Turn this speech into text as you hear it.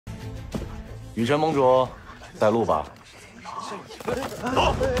雨晨盟主，带路吧。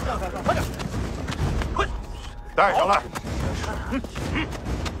走，快点，快，带上来。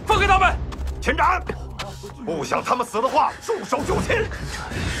放开他们！秦斩，不想他们死的话，束手就擒。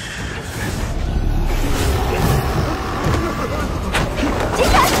秦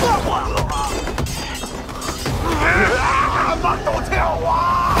斩，慢都跳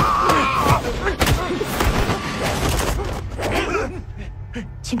啊！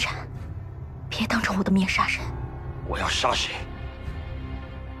秦斩，别当着我的面杀人。我要杀谁，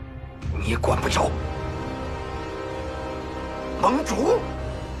你也管不着。盟主，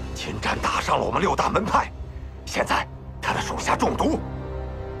秦斩打伤了我们6大门派，现在他的手下中毒，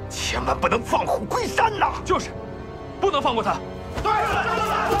千万不能放虎归山呐！就是，不能放过他。对。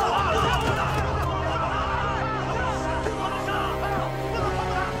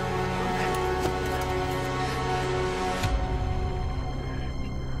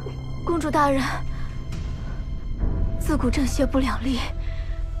公主大人，自古正邪不两立，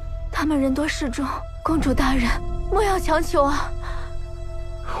他们人多势众，公主大人莫要强求啊！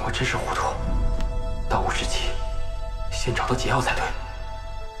我真是糊涂，当务之急，先找到解药才对。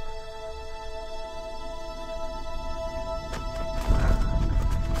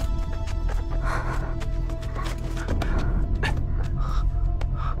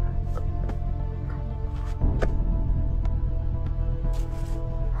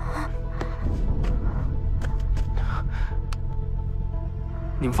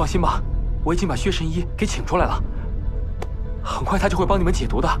你们放心吧，我已经把薛神医给请出来了，很快他就会帮你们解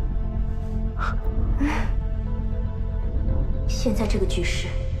毒的。现在这个局势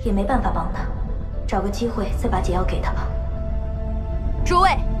也没办法帮他，找个机会再把解药给他吧。诸位，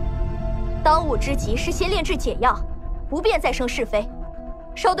当务之急是先炼制解药，不便再生是非。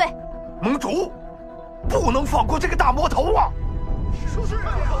收队。盟主，不能放过这个大魔头啊！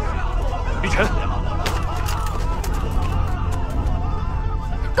雨晨。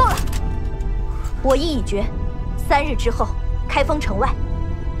够了！我意已决，3日之后开封城外，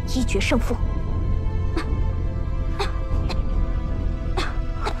一决胜负。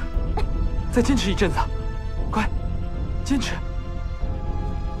再坚持一阵子，快，坚持。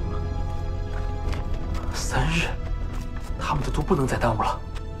3日，他们的毒不能再耽误了。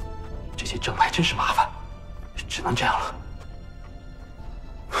这些正派真是麻烦，只能这样了。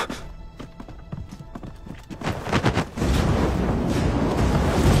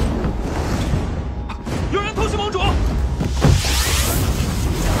有人偷袭盟主！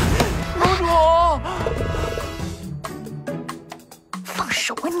盟主！放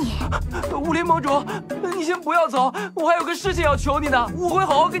手啊你！武林盟主，你先不要走，我还有个事情要求你呢，我会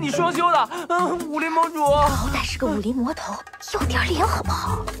好好跟你双修的。武林盟主，好歹是个武林魔头，有点脸好不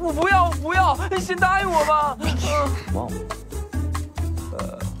好？我不要，我不要，先答应我吧。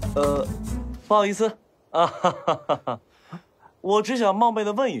不好意思啊，哈哈哈，我只想冒昧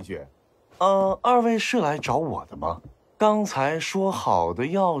的问一句，2位是来找我的吗？刚才说好的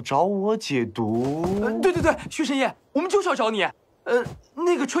要找我解毒。对对对，薛神医，我们就是要找你。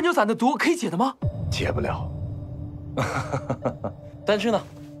那个春秋散的毒可以解的吗？解不了，但是呢，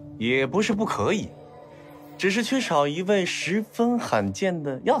也不是不可以，只是缺少一味十分罕见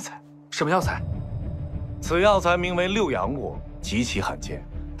的药材。什么药材？此药材名为六阳果，极其罕见。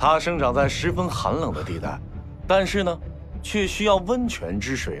它生长在十分寒冷的地带，但是呢，却需要温泉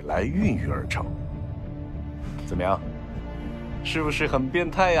之水来孕育而成。怎么样？是不是很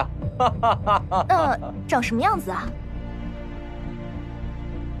变态呀？长什么样子啊？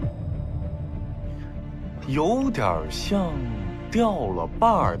有点像掉了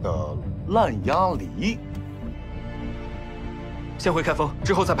把的烂鸭梨。先回开封，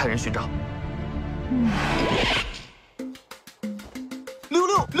之后再派人寻找。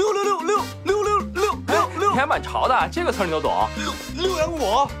666666666，你还蛮潮的，这个词你都懂。六阳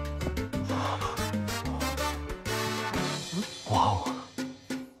果。哇哦，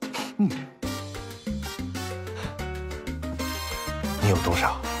你有多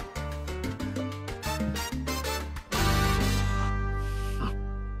少？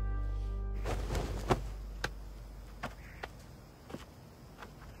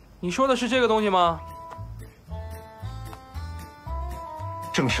你说的是这个东西吗？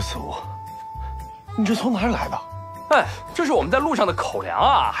正是此物。你这从哪儿来的？哎，这是我们在路上的口粮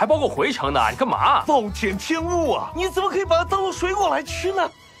啊，还包括回程的。你干嘛？暴殄天物啊！你怎么可以把它当做水果来吃呢？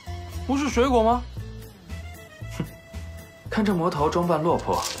不是水果吗？哼，看这魔头装扮落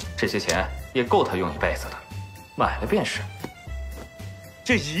魄，这些钱也够他用一辈子的，买了便是。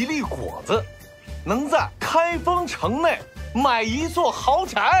这一粒果子，能在开封城内买一座豪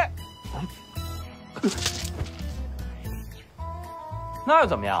宅。那又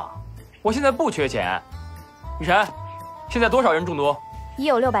怎么样？我现在不缺钱。雨辰，现在多少人中毒？已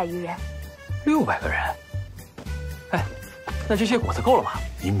有600余人。600个人。哎，那这些果子够了吗？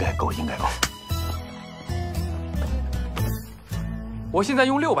应该够，应该够。我现在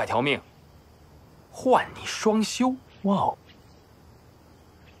用600条命换你双修。哇哦！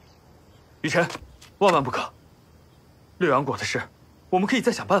雨辰，万万不可！6阳果的事，我们可以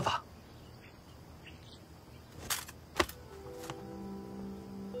再想办法。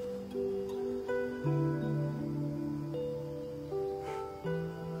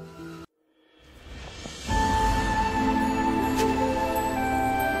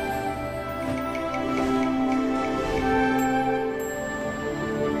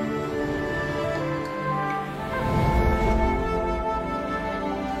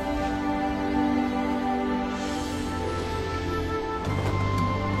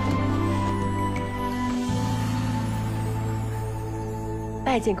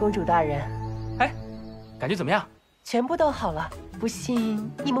拜见公主大人。哎，感觉怎么样？全部都好了，不信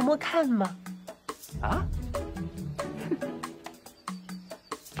你摸摸看嘛。啊？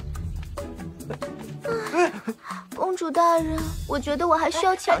公主大人，我觉得我还需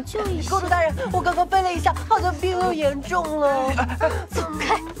要抢救一下。公主大人，我刚刚飞了一下，好像病又严重了。走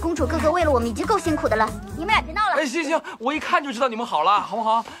开！公主哥哥为了我们已经够辛苦的了，你们俩别闹了。哎，行行，我一看就知道你们好了，好不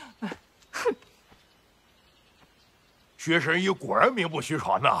好？哼！薛神医果然名不虚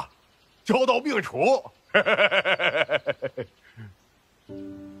传呐，药到病除。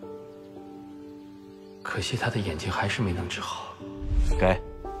可惜他的眼睛还是没能治好。给。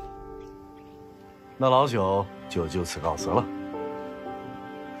那老九就此告辞了。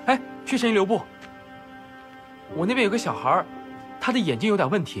哎，薛神医留步。我那边有个小孩，他的眼睛有点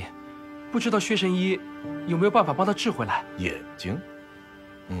问题，不知道薛神医有没有办法帮他治回来？眼睛？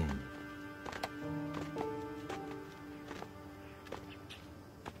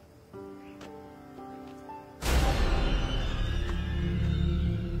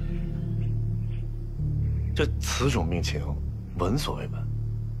这此种病情，闻所未闻，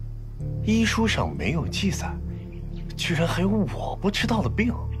医书上没有记载，居然还有我不知道的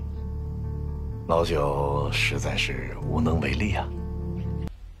病。老九实在是无能为力啊！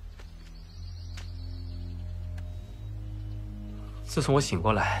自从我醒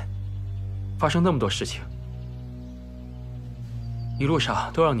过来，发生那么多事情，一路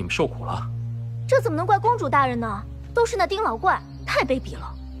上都让你们受苦了。这怎么能怪公主大人呢？都是那丁老怪，太卑鄙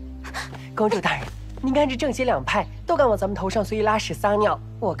了。公主大人，您看这正邪两派都敢往咱们头上随意拉屎撒尿，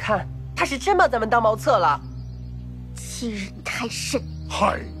我看他是真把咱们当茅厕了。欺人太甚！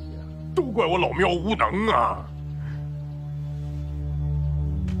嗨呀，都怪我老庙无能啊！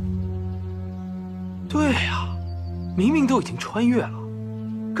对呀，明明都已经穿越了，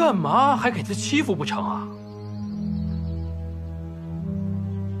干嘛还给他欺负不成啊？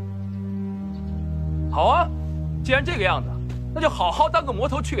好啊，既然这个样子，那就好好当个魔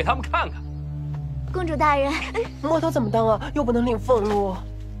头去给他们看看。公主大人，魔头怎么当啊？又不能领俸禄。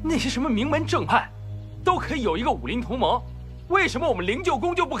那些什么名门正派，都可以有一个武林同盟，为什么我们灵鹫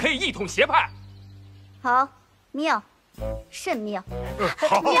宫就不可以一统邪派？好，妙，甚妙，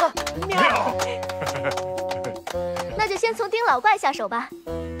妙。那就先从丁老怪下手吧。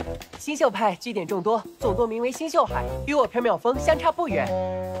星宿派据点众多，总舵名为星宿海，与我缥缈峰相差不远。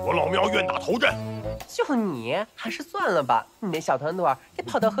我老庙愿打头阵。就你，还是算了吧。你那小团队得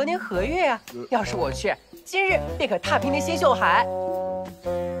跑到何年何月呀？要是我去，今日便可踏平那星宿海。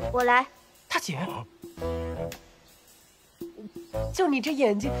我来。大姐，就你这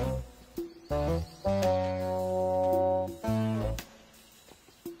眼睛，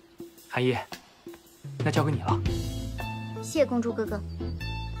寒夜，那交给你了。谢公主哥哥。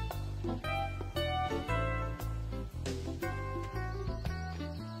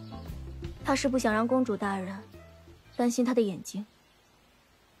他是不想让公主大人担心他的眼睛。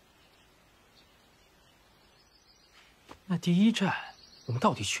那第一站我们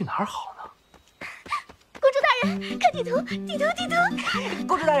到底去哪儿好呢？公主大人，看地图，地图，地图！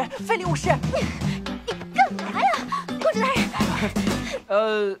公主大人，非礼勿视。你干嘛呀，公主大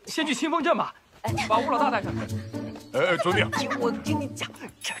人？先去清风镇吧，把吴老大带上。遵命。我跟你讲，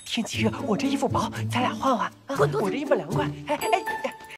这天气热，我这衣服薄，咱俩换换。我这衣服凉快。哎，